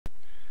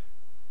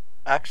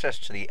access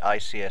to the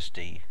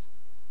ICSD,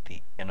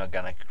 the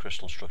Inorganic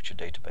Crystal Structure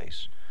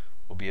Database,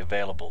 will be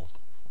available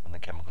when the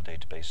Chemical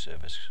Database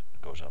Service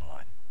goes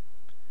online.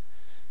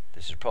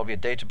 This is probably a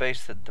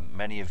database that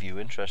many of you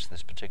interested in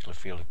this particular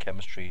field of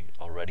chemistry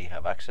already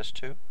have access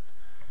to,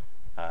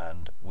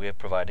 and we're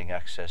providing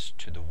access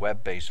to the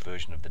web-based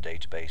version of the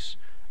database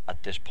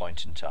at this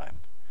point in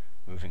time.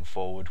 Moving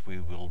forward, we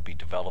will be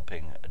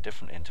developing a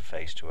different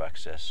interface to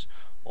access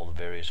all the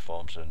various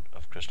forms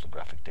of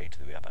crystallographic data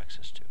that we have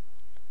access to.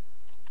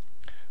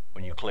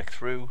 When you click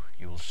through,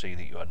 you will see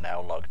that you are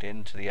now logged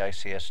into the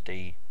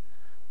ICSD,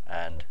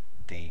 and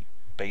the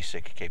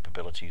basic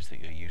capabilities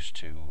that you're used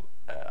to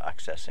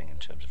accessing in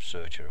terms of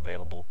search are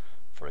available.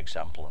 For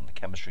example, on the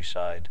chemistry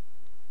side,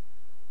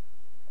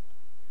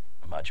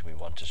 imagine we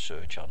want to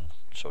search on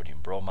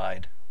sodium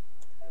bromide.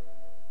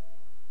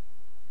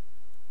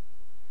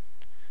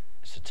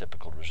 It's the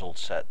typical result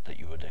set that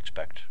you would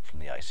expect from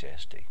the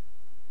ICSD.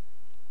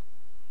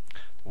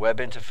 The web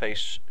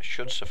interface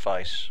should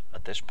suffice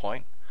at this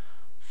point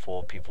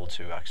for people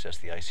to access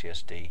the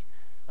ICSD,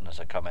 and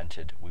as I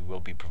commented, we will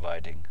be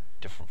providing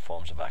different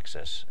forms of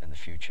access in the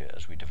future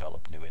as we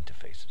develop new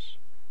interfaces.